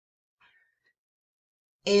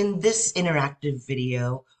In this interactive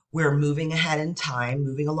video, we're moving ahead in time,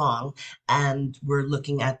 moving along, and we're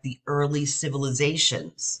looking at the early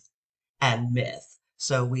civilizations and myth.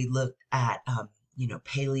 So we looked at,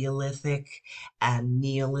 Paleolithic and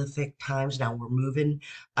Neolithic times. Now we're moving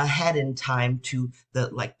ahead in time to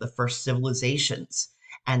the first civilizations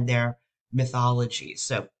and their mythology.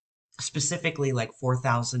 So specifically like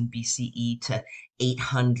 4000 BCE to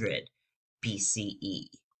 800 BCE.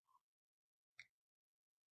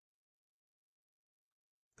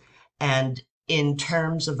 And in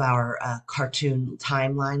terms of our cartoon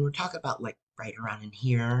timeline, we're talking about like right around in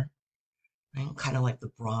here, right? Kind of like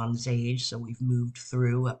the Bronze Age. So we've moved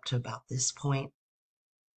through up to about this point.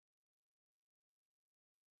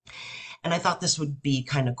 And I thought this would be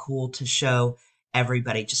kind of cool to show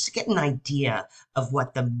everybody just to get an idea of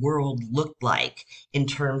what the world looked like in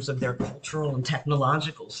terms of their cultural and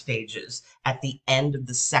technological stages at the end of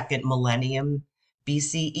the second millennium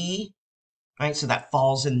BCE, right? So that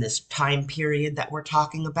falls in this time period that we're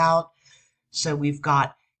talking about. So we've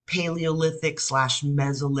got Paleolithic slash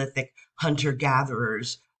Mesolithic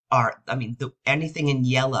hunter-gatherers anything in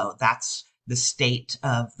yellow, that's the state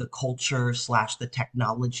of the culture slash the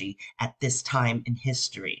technology at this time in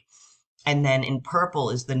history. And then in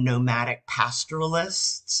purple is the nomadic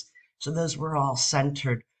pastoralists. So those were all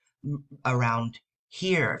centered around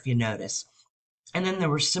here, if you notice. And then there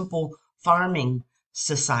were simple farming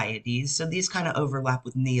societies. So these kind of overlap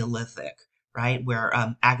with Neolithic, right? Where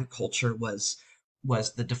agriculture was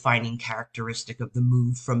the defining characteristic of the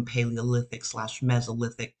move from Paleolithic slash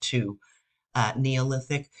Mesolithic to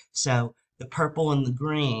Neolithic. So the purple and the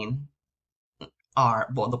green are,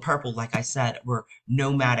 well, the purple, like I said, were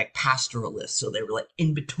nomadic pastoralists. So they were like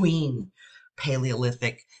in between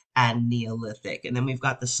Paleolithic and Neolithic. And then we've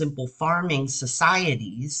got the simple farming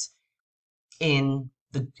societies in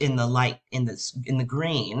the light in the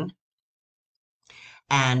green,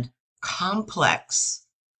 and complex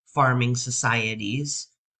farming societies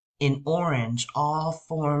in orange, all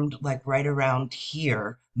formed like right around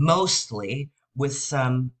here, mostly with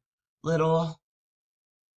some little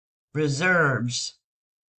reserves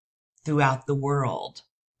throughout the world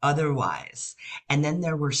otherwise. And then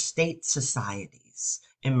there were state societies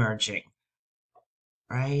emerging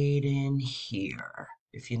right in here,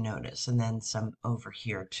 if you notice, and then some over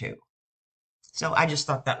here too. So I just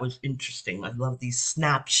thought that was interesting. I love these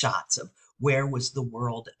snapshots of where was the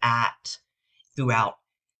world at throughout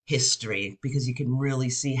history because you can really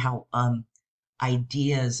see how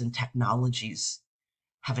ideas and technologies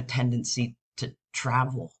have a tendency to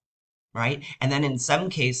travel, right? And then in some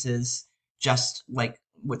cases, just like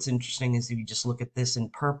what's interesting is if you just look at this in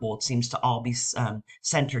purple, it seems to all be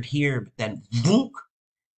centered here, but then boom,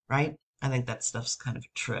 right? I think that stuff's kind of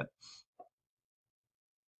a trip.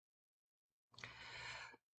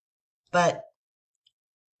 But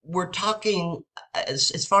we're talking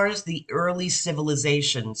as far as the early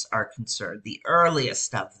civilizations are concerned, the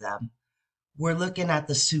earliest of them, we're looking at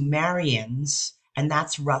the Sumerians, and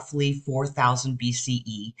that's roughly 4000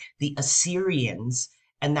 BCE, the Assyrians,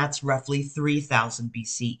 and that's roughly 3000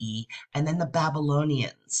 BCE, and then the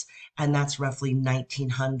Babylonians, and that's roughly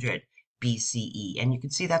 1900 BCE. And you can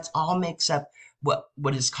see that's all makes up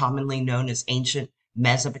what is commonly known as ancient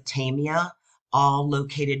Mesopotamia, all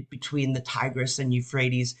located between the Tigris and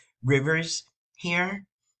Euphrates rivers here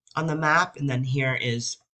on the map. And then here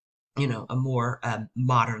is, a more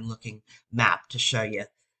modern looking map to show you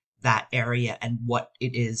that area and what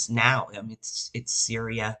it is now. I mean, it's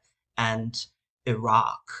Syria and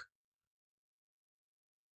Iraq.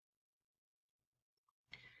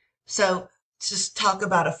 So just talk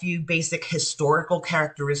about a few basic historical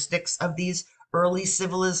characteristics of these early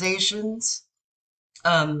civilizations.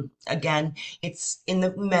 Again, it's in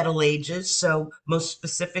the Middle Ages, so most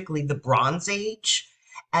specifically the Bronze Age.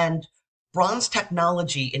 And bronze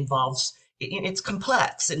technology involves, it's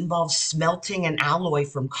complex. It involves smelting an alloy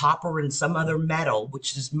from copper and some other metal,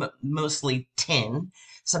 which is mostly tin.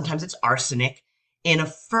 Sometimes it's arsenic in a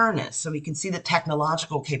furnace. So we can see the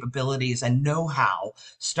technological capabilities and know-how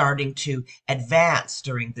starting to advance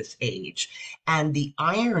during this age. And the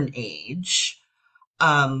Iron Age,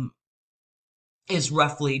 um, is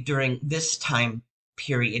roughly during this time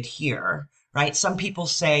period here, right? Some people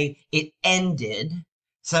say it ended.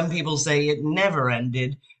 Some people say it never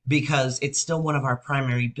ended because it's still one of our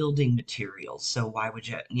primary building materials. So why would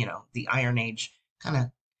the Iron Age kind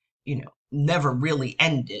of, never really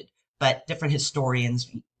ended, but different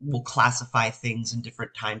historians will classify things in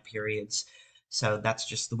different time periods. So that's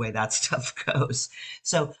just the way that stuff goes.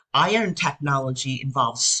 So iron technology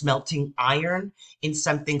involves smelting iron in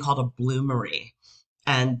something called a bloomery.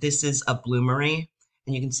 And this is a bloomery.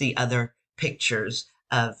 And you can see other pictures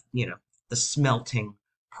of, the smelting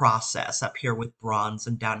process up here with bronze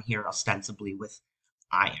and down here ostensibly with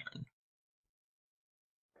iron.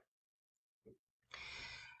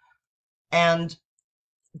 And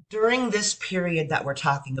during this period that we're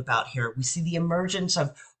talking about here, we see the emergence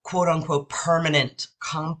of quote unquote permanent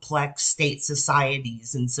complex state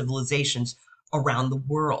societies and civilizations around the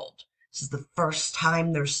world. This is the first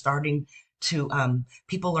time they're starting to,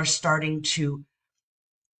 people are starting to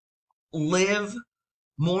live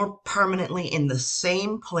more permanently in the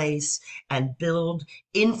same place and build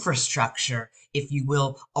infrastructure, if you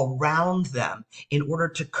will, around them in order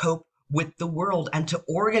to cope with the world and to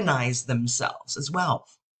organize themselves as well.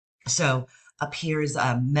 So up here is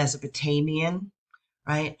Mesopotamian,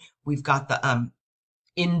 right? We've got the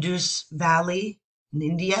Indus Valley in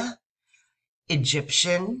India,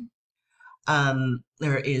 Egyptian,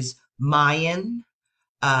 there is Mayan,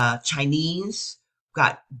 Chinese,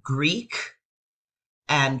 got Greek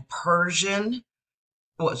and Persian.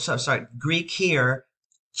 Oh, so sorry, Greek here,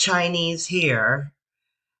 Chinese here,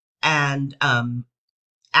 and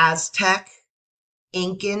Aztec,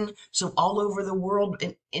 Incan. So all over the world,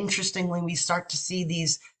 and interestingly, we start to see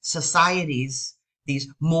these societies, these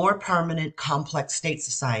more permanent, complex state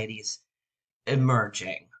societies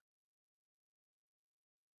emerging.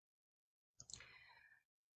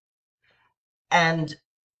 And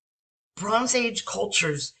Bronze Age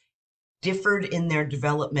cultures differed in their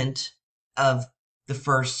development of the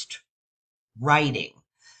first writing.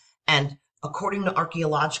 And according to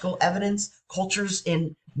archaeological evidence, cultures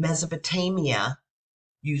in Mesopotamia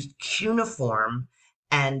used cuneiform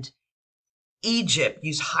and Egypt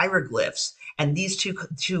used hieroglyphs, and these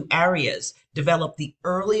two areas developed the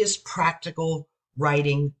earliest practical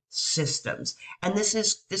writing systems. And this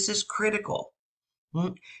is critical.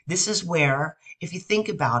 This is where, if you think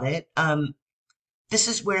about it, this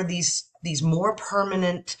is where these more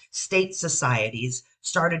permanent state societies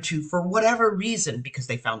started to, for whatever reason, because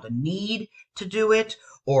they found a need to do it,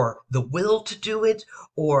 or the will to do it,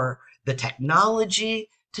 or the technology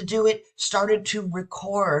to do it, started to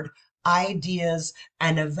record ideas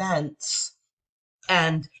and events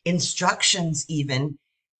and instructions even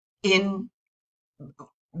in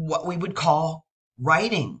what we would call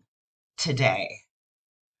writing today.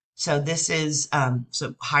 So this is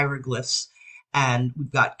so hieroglyphs, and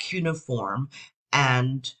we've got cuneiform,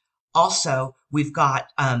 and also we've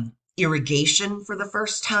got irrigation for the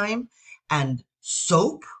first time, and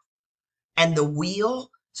soap, and the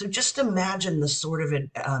wheel. So just imagine the sort of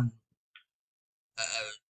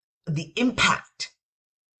the impact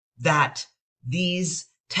that these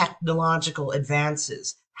technological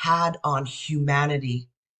advances had on humanity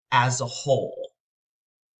as a whole,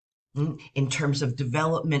 in terms of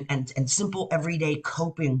development and simple everyday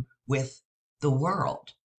coping with the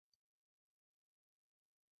world.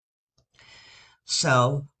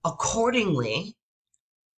 So accordingly,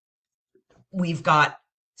 we've got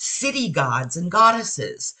city gods and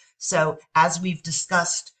goddesses. So as we've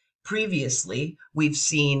discussed previously, we've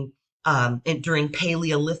seen during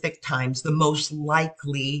Paleolithic times the most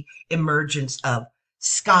likely emergence of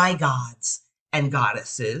sky gods and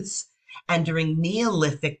goddesses. And during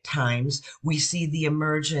Neolithic times, we see the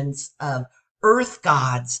emergence of earth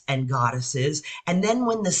gods and goddesses. And then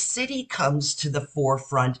when the city comes to the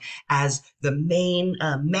forefront as the main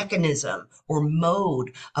mechanism or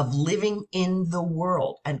mode of living in the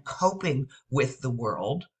world and coping with the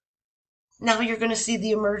world, now you're going to see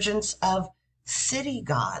the emergence of city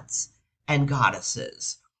gods and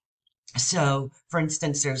goddesses. So, for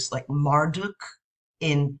instance, there's like Marduk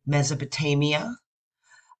in Mesopotamia,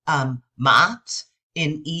 Maat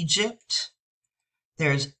in Egypt,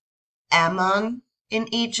 there's Ammon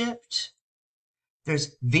in Egypt,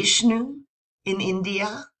 there's Vishnu in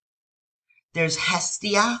India, there's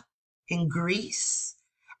Hestia in Greece,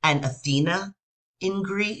 and Athena in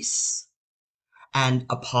Greece, and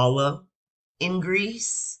Apollo in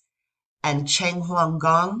Greece, and Cheng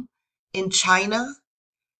Huanggong in China,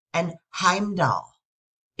 and Heimdall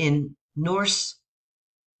in Norse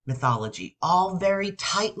mythology, all very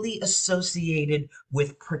tightly associated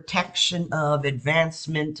with protection of,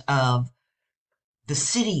 advancement of the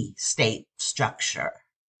city-state structure.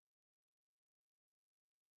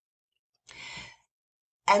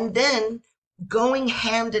 And then going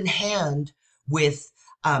hand in hand with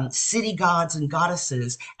city gods and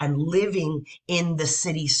goddesses and living in the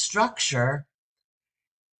city structure,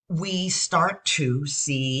 we start to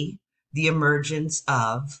see the emergence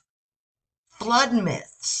of flood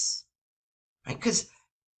myths, right? Because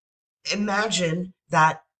imagine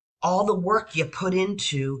that all the work you put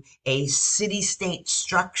into a city-state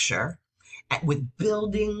structure, with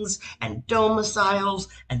buildings and domiciles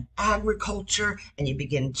and agriculture, and you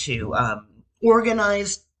begin to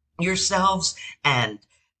organize yourselves and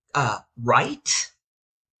write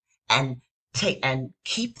and take and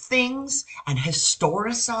keep things and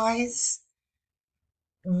historicize.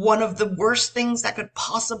 One of the worst things that could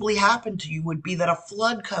possibly happen to you would be that a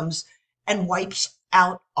flood comes and wipes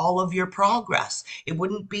out all of your progress. It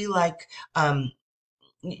wouldn't be like I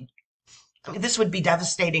mean, this would be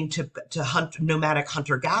devastating to nomadic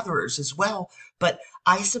hunter gatherers as well. But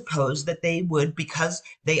I suppose that they would, because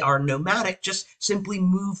they are nomadic, just simply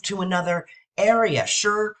move to another area.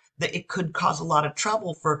 Sure, that it could cause a lot of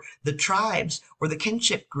trouble for the tribes or the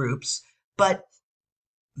kinship groups, but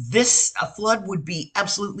this a flood would be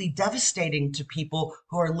absolutely devastating to people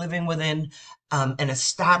who are living within an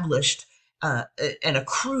established and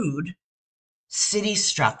accrued city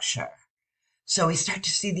structure. So we start to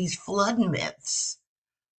see these flood myths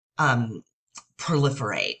um,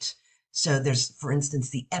 proliferate. So there's, for instance,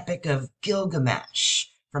 the Epic of Gilgamesh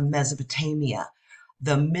from Mesopotamia,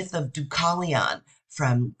 the myth of Deucalion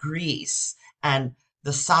from Greece, and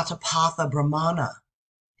the Satapatha Brahmana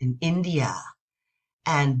in India,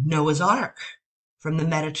 and Noah's Ark from the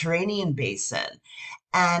Mediterranean basin,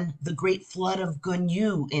 and the Great Flood of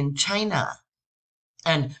Gunyu in China,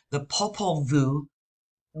 and the Popol Vuh,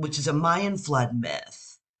 which is a Mayan flood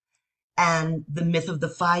myth, and the myth of the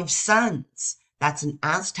five suns. That's an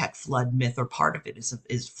Aztec flood myth, or part of it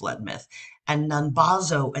is flood myth. And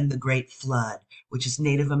Nanbazo and the Great Flood, which is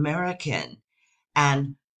Native American.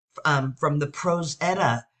 And from the Prose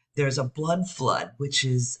Edda, there's a blood flood, which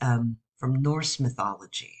is from Norse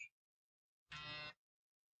mythology.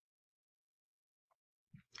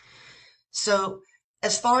 So,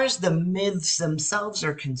 as far as the myths themselves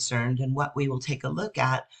are concerned, and what we will take a look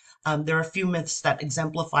at, there are a few myths that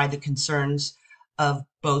exemplify the concerns of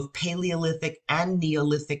both Paleolithic and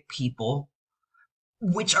Neolithic people,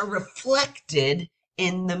 which are reflected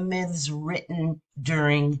in the myths written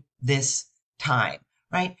during this time,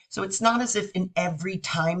 right? So it's not as if in every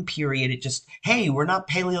time period it just, hey, we're not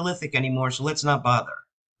Paleolithic anymore, so let's not bother,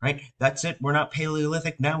 right? That's it. We're not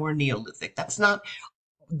Paleolithic. Now we're Neolithic. That's not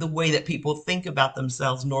the way that people think about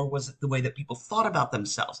themselves, nor was it the way that people thought about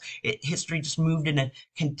themselves. History just moved in a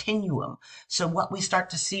continuum. So what we start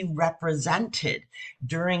to see represented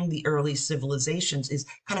during the early civilizations is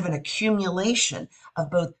kind of an accumulation of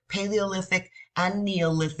both Paleolithic and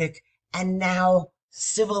Neolithic and now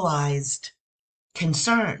civilized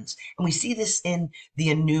concerns. And we see this in the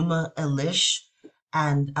Enuma Elish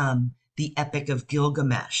and the Epic of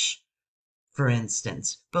Gilgamesh, for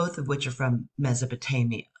instance, both of which are from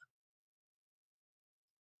Mesopotamia.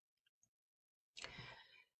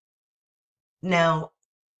 Now,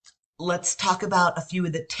 let's talk about a few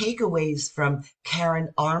of the takeaways from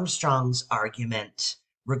Karen Armstrong's argument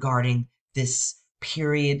regarding this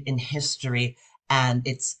period in history and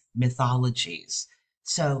its mythologies.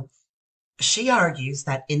 So, she argues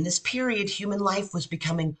that in this period, human life was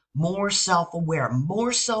becoming more self aware,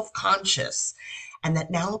 more self conscious, and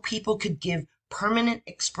that now people could give permanent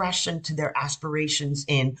expression to their aspirations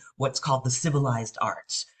in what's called the civilized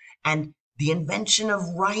arts. And the invention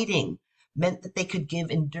of writing meant that they could give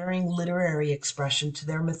enduring literary expression to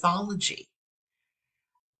their mythology.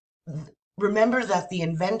 Remember that the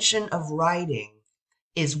invention of writing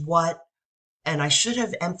is what, and I should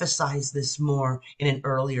have emphasized this more in an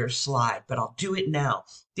earlier slide, but I'll do it now.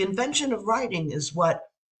 The invention of writing is what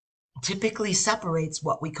typically separates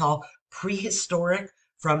what we call prehistoric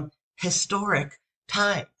from historic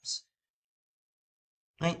times,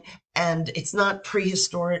 right? And it's not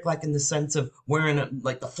prehistoric like in the sense of wearing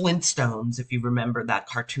like the Flintstones, if you remember that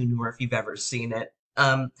cartoon or if you've ever seen it.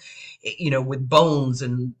 With bones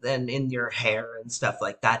and in your hair and stuff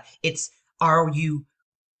like that. It's are you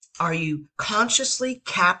are you consciously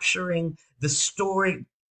capturing the story?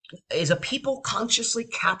 Is a people consciously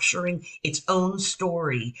capturing its own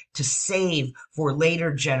story to save for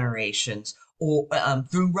later generations or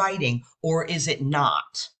through writing, or is it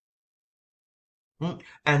not?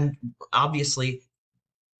 And obviously,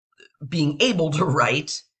 being able to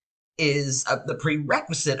write is the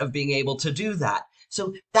prerequisite of being able to do that.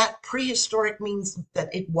 So that prehistoric means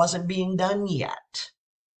that it wasn't being done yet.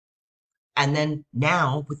 And then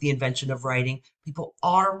now, with the invention of writing, people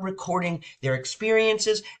are recording their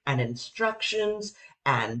experiences and instructions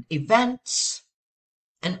and events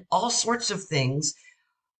and all sorts of things,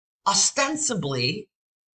 ostensibly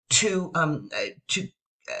to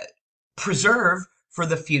preserve for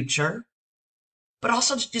the future, but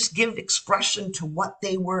also to just give expression to what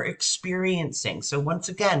they were experiencing. So once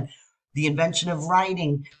again, The invention of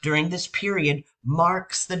writing during this period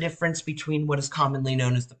marks the difference between what is commonly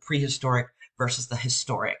known as the prehistoric versus the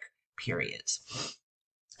historic periods.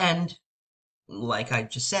 And like I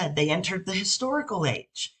just said, they entered the historical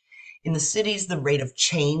age. In the cities, the rate of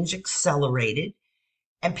change accelerated,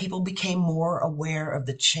 and people became more aware of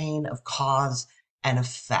the chain of cause and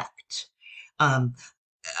effect. Um,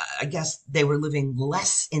 I guess they were living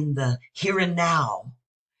less in the here and now,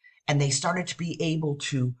 and they started to be able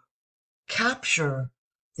to capture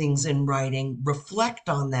things in writing, reflect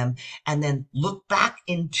on them, and then look back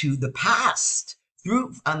into the past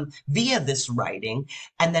through via this writing,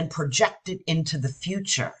 and then project it into the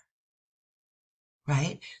future.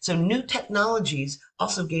 Right? So new technologies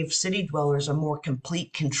also gave city dwellers a more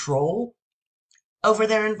complete control over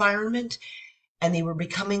their environment, and they were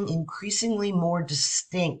becoming increasingly more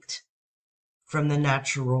distinct from the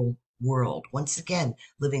natural world. Once again,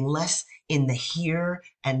 living less in the here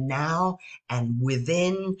and now and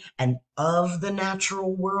within and of the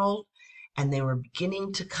natural world. And they were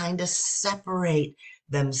beginning to kind of separate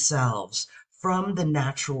themselves from the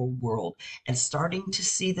natural world and starting to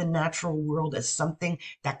see the natural world as something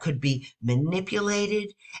that could be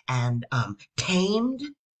manipulated and tamed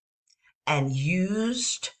and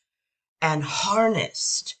used and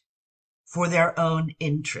harnessed for their own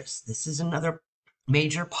interests. This is another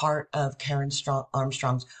major part of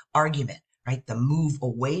Armstrong's argument, right? The move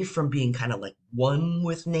away from being kind of like one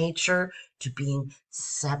with nature to being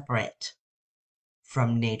separate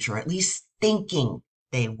from nature, at least thinking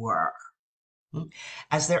they were.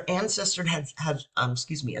 As their ancestors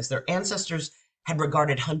as their ancestors had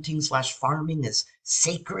regarded hunting slash farming as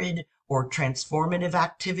sacred or transformative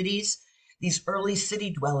activities, these early city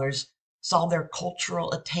dwellers saw their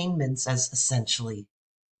cultural attainments as essentially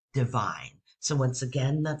divine. So once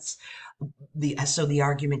again, the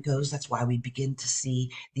argument goes, that's why we begin to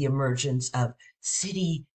see the emergence of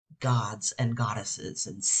city gods and goddesses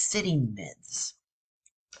and city myths.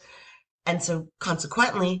 And so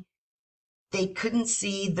consequently, they couldn't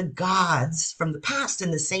see the gods from the past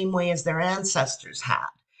in the same way as their ancestors had,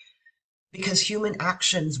 because human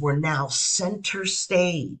actions were now center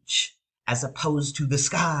stage as opposed to the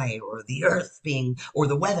sky or the earth being, or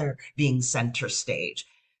the weather being center stage.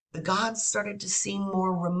 The gods started to seem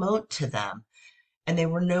more remote to them, and they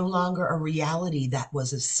were no longer a reality that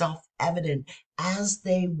was as self-evident as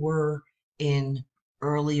they were in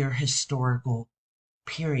earlier historical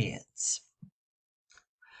periods.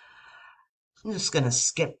 I'm just going to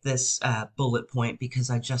skip this bullet point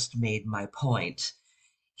because I just made my point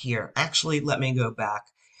here. Actually, let me go back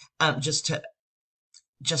just to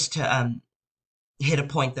hit a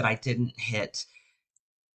point that I didn't hit.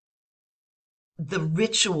 The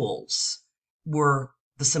rituals were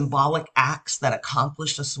the symbolic acts that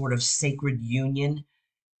accomplished a sort of sacred union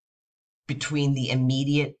between the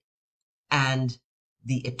immediate and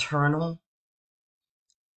the eternal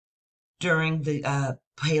during the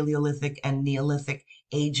Paleolithic and Neolithic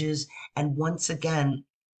ages. And once again,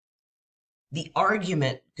 the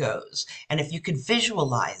argument goes, and if you could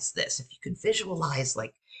visualize this, if you could visualize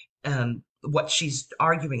like what she's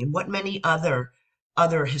arguing and what many other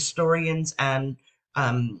historians and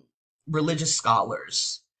um, religious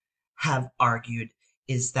scholars have argued,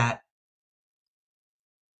 is that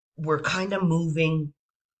we're kind of moving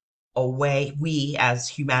away, we as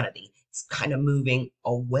humanity, it's kind of moving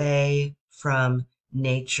away from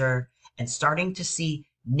nature and starting to see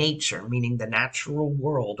nature, meaning the natural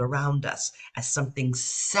world around us, as something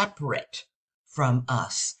separate from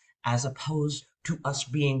us, as opposed to us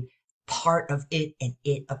being part of it and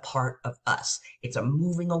it a part of us. It's a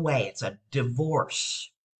moving away, it's a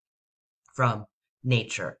divorce from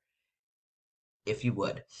nature, if you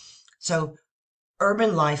would. So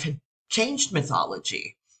urban life had changed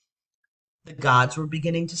mythology. The gods were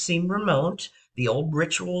beginning to seem remote. The old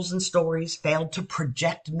rituals and stories failed to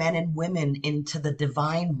project men and women into the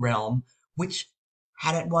divine realm, which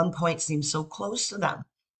had at one point seemed so close to them.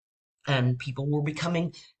 And people were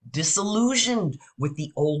becoming disillusioned with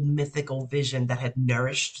the old mythical vision that had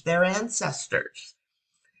nourished their ancestors.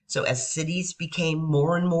 So, as cities became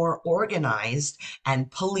more and more organized and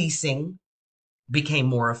policing became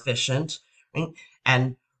more efficient, right,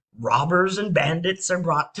 and robbers and bandits are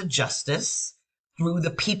brought to justice through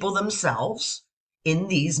the people themselves in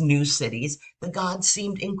these new cities, the gods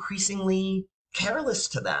seemed increasingly careless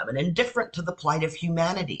to them and indifferent to the plight of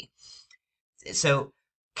humanity. So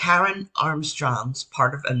Karen Armstrong's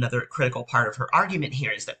part of another critical part of her argument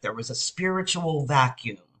here is that there was a spiritual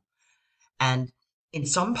vacuum. And in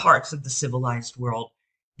some parts of the civilized world,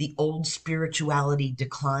 the old spirituality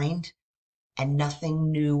declined and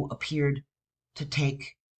nothing new appeared to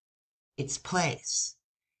take its place.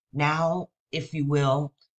 Now, if you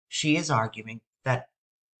will, she is arguing that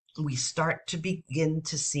we start to begin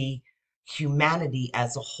to see humanity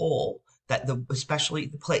as a whole, that especially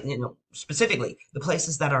the place, specifically the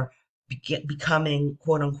places that are becoming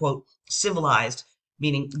quote unquote civilized,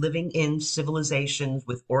 meaning living in civilizations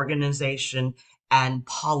with organization and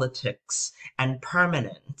politics and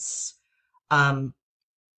permanence. um,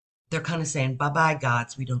 they're kind of saying, bye bye,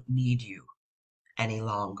 gods, we don't need you any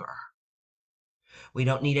longer. We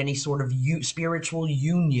don't need any sort of spiritual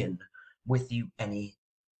union with you any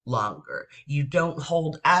longer. You don't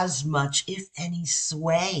hold as much, if any,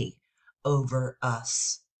 sway over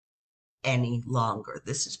us any longer.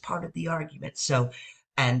 This is part of the argument. So,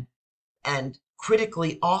 and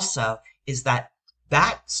critically also is that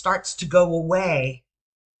that starts to go away,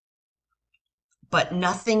 but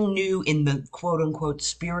nothing new in the quote unquote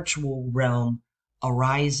spiritual realm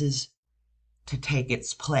arises to take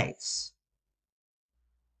its place.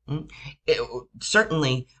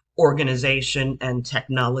 Certainly, organization and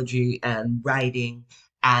technology and writing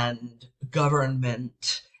and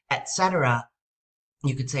government, etc.,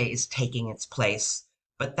 you could say is taking its place.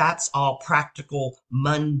 But that's all practical,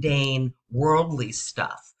 mundane, worldly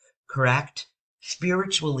stuff, correct?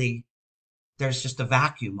 Spiritually, there's just a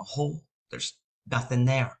vacuum, a hole. There's nothing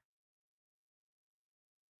there.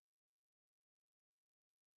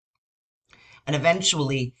 And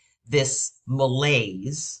eventually, this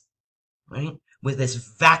malaise, right, with this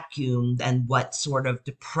vacuum and what sort of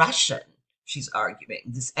depression she's arguing,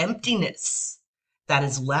 this emptiness that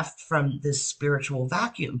is left from this spiritual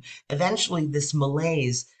vacuum. Eventually, this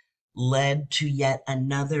malaise led to yet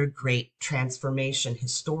another great transformation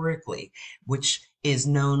historically, which is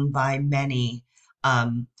known by many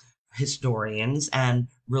historians and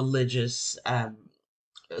religious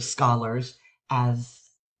scholars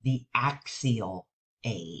as the Axial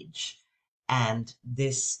Age. And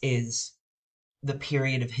this is the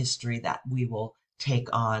period of history that we will take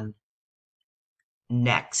on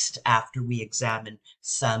next after we examine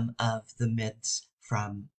some of the myths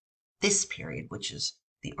from this period, which is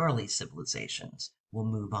the early civilizations. We'll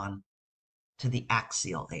move on to the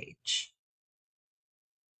Axial Age.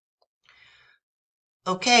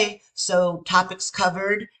 Okay, so topics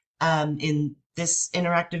covered in this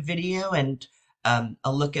interactive video, and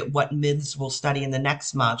a look at what myths we'll study in the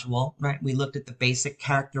next module, right? We looked at the basic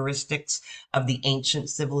characteristics of the ancient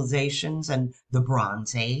civilizations and the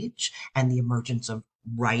Bronze Age and the emergence of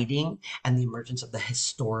writing and the emergence of the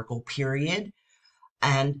historical period.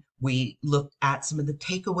 And we looked at some of the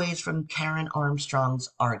takeaways from Karen Armstrong's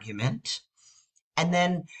argument. And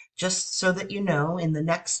then, just so that you know, in the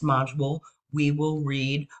next module, we will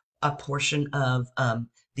read a portion of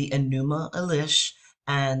the Enuma Elish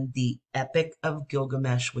and the Epic of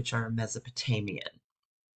Gilgamesh, which are Mesopotamian.